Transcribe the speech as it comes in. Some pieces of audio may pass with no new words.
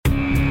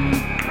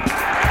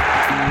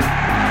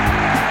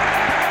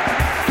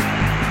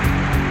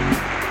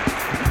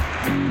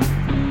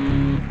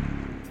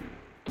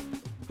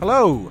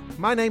Hello,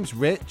 my name's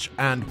Rich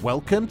and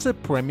welcome to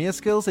Premier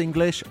Skills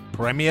English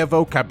Premier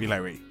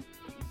Vocabulary.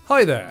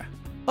 Hi there,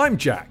 I'm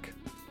Jack.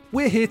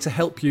 We're here to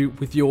help you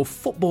with your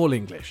football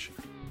English.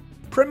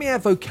 Premier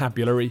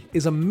Vocabulary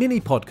is a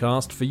mini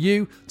podcast for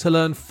you to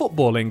learn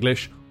football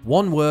English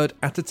one word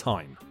at a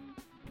time.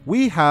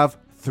 We have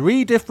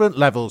 3 different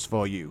levels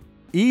for you: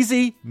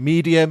 easy,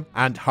 medium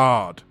and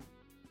hard.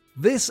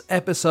 This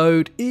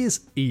episode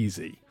is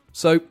easy,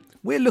 so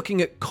we're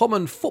looking at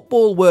common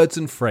football words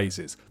and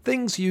phrases,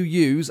 things you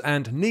use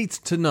and need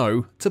to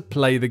know to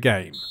play the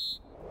game.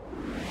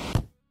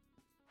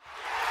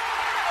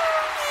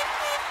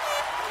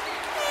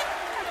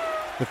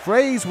 The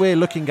phrase we're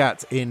looking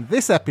at in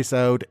this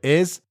episode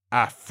is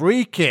a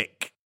free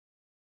kick.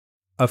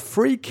 A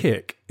free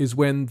kick is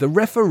when the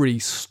referee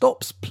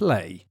stops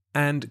play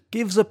and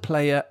gives a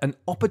player an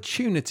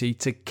opportunity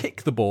to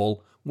kick the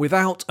ball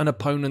without an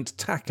opponent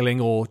tackling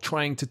or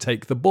trying to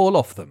take the ball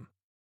off them.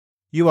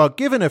 You are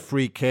given a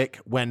free kick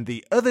when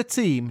the other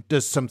team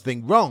does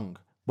something wrong,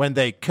 when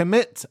they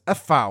commit a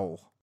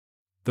foul.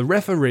 The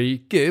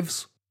referee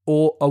gives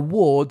or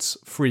awards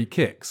free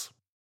kicks.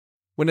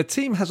 When a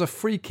team has a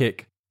free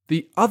kick,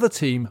 the other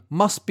team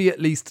must be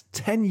at least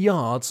 10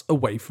 yards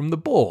away from the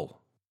ball.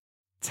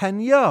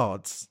 10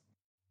 yards?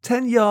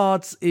 10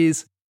 yards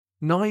is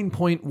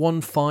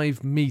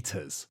 9.15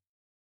 metres.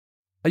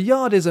 A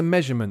yard is a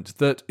measurement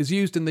that is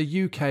used in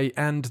the UK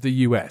and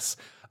the US.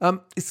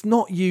 It's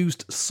not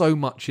used so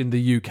much in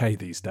the UK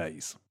these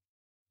days.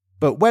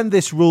 But when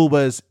this rule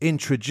was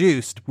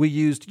introduced, we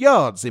used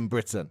yards in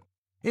Britain.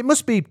 It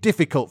must be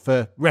difficult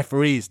for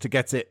referees to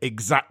get it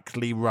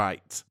exactly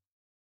right.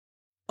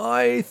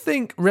 I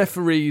think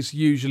referees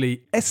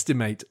usually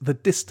estimate the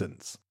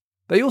distance.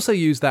 They also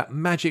use that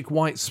magic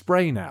white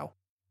spray now.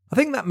 I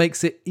think that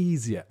makes it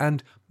easier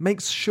and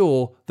makes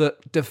sure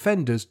that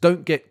defenders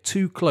don't get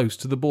too close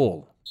to the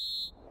ball.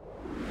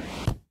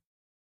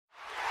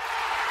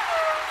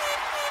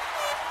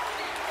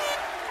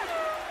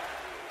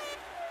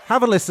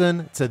 Have a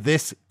listen to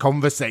this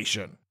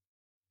conversation.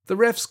 The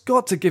ref's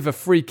got to give a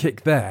free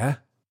kick there.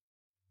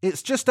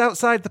 It's just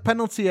outside the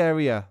penalty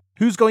area.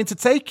 Who's going to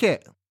take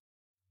it?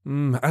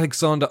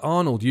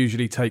 Alexander-Arnold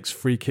usually takes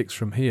free kicks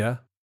from here.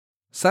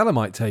 Salah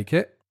might take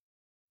it.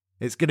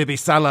 It's going to be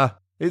Salah.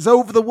 It's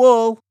over the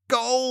wall.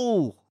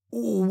 Goal!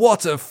 Ooh,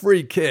 what a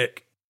free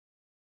kick!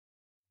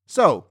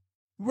 So,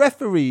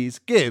 referees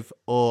give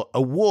or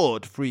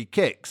award free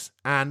kicks,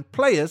 and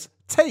players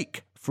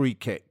take free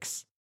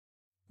kicks.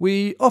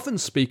 We often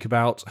speak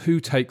about who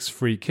takes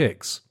free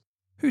kicks.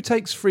 Who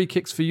takes free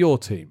kicks for your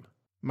team?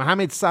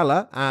 Mohamed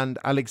Salah and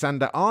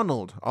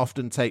Alexander-Arnold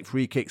often take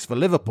free kicks for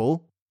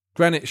Liverpool.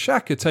 Granit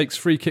Xhaka takes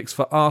free kicks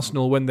for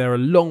Arsenal when they're a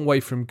long way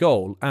from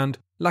goal, and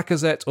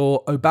Lacazette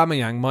or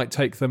Aubameyang might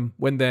take them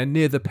when they're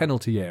near the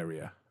penalty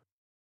area.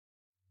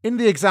 In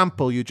the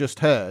example you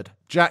just heard,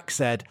 Jack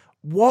said,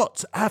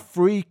 "What a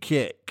free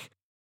kick!"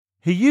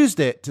 He used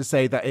it to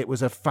say that it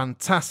was a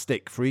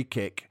fantastic free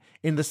kick,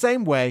 in the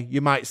same way you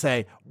might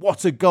say,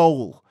 "What a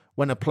goal!"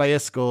 when a player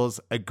scores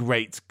a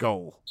great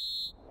goal.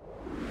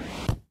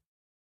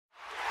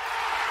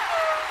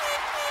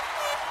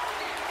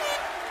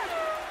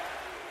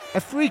 A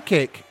free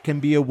kick can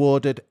be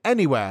awarded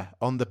anywhere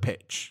on the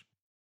pitch.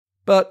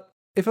 But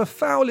if a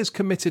foul is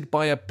committed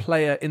by a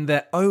player in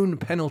their own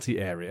penalty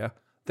area,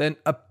 then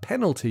a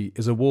penalty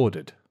is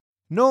awarded.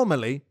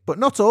 Normally, but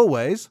not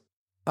always.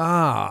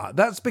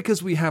 That's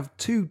because we have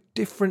 2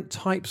 different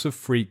types of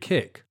free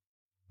kick.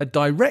 A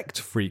direct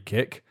free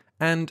kick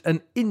and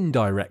an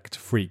indirect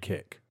free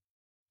kick.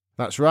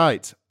 That's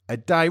right. A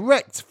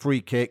direct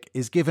free kick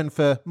is given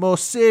for more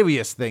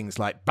serious things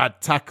like bad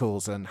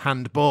tackles and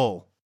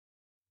handball.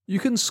 You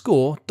can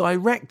score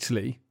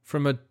directly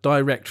from a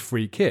direct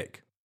free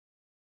kick.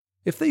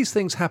 If these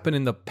things happen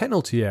in the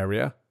penalty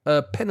area,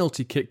 a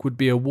penalty kick would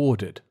be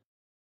awarded.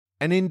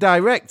 An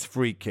indirect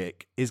free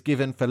kick is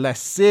given for less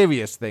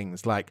serious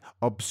things like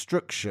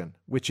obstruction,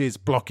 which is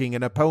blocking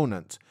an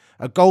opponent,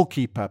 a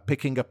goalkeeper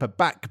picking up a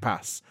back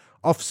pass,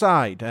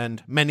 offside,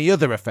 and many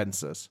other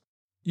offences.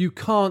 You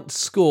can't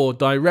score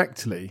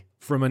directly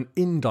from an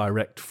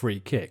indirect free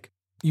kick.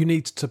 You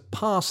need to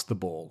pass the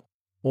ball,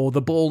 or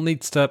the ball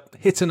needs to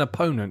hit an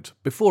opponent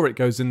before it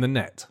goes in the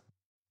net.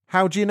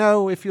 How do you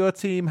know if your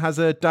team has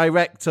a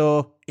direct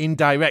or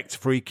indirect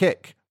free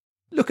kick?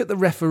 Look at the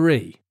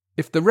referee.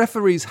 If the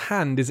referee's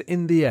hand is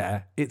in the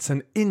air, it's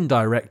an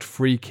indirect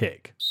free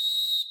kick.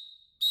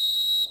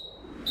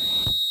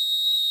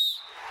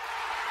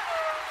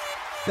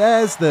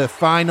 There's the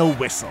final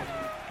whistle.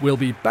 We'll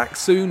be back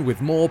soon with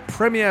more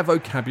Premier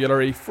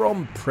Vocabulary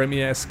from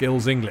Premier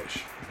Skills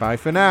English. Bye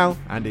for now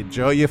and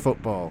enjoy your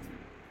football.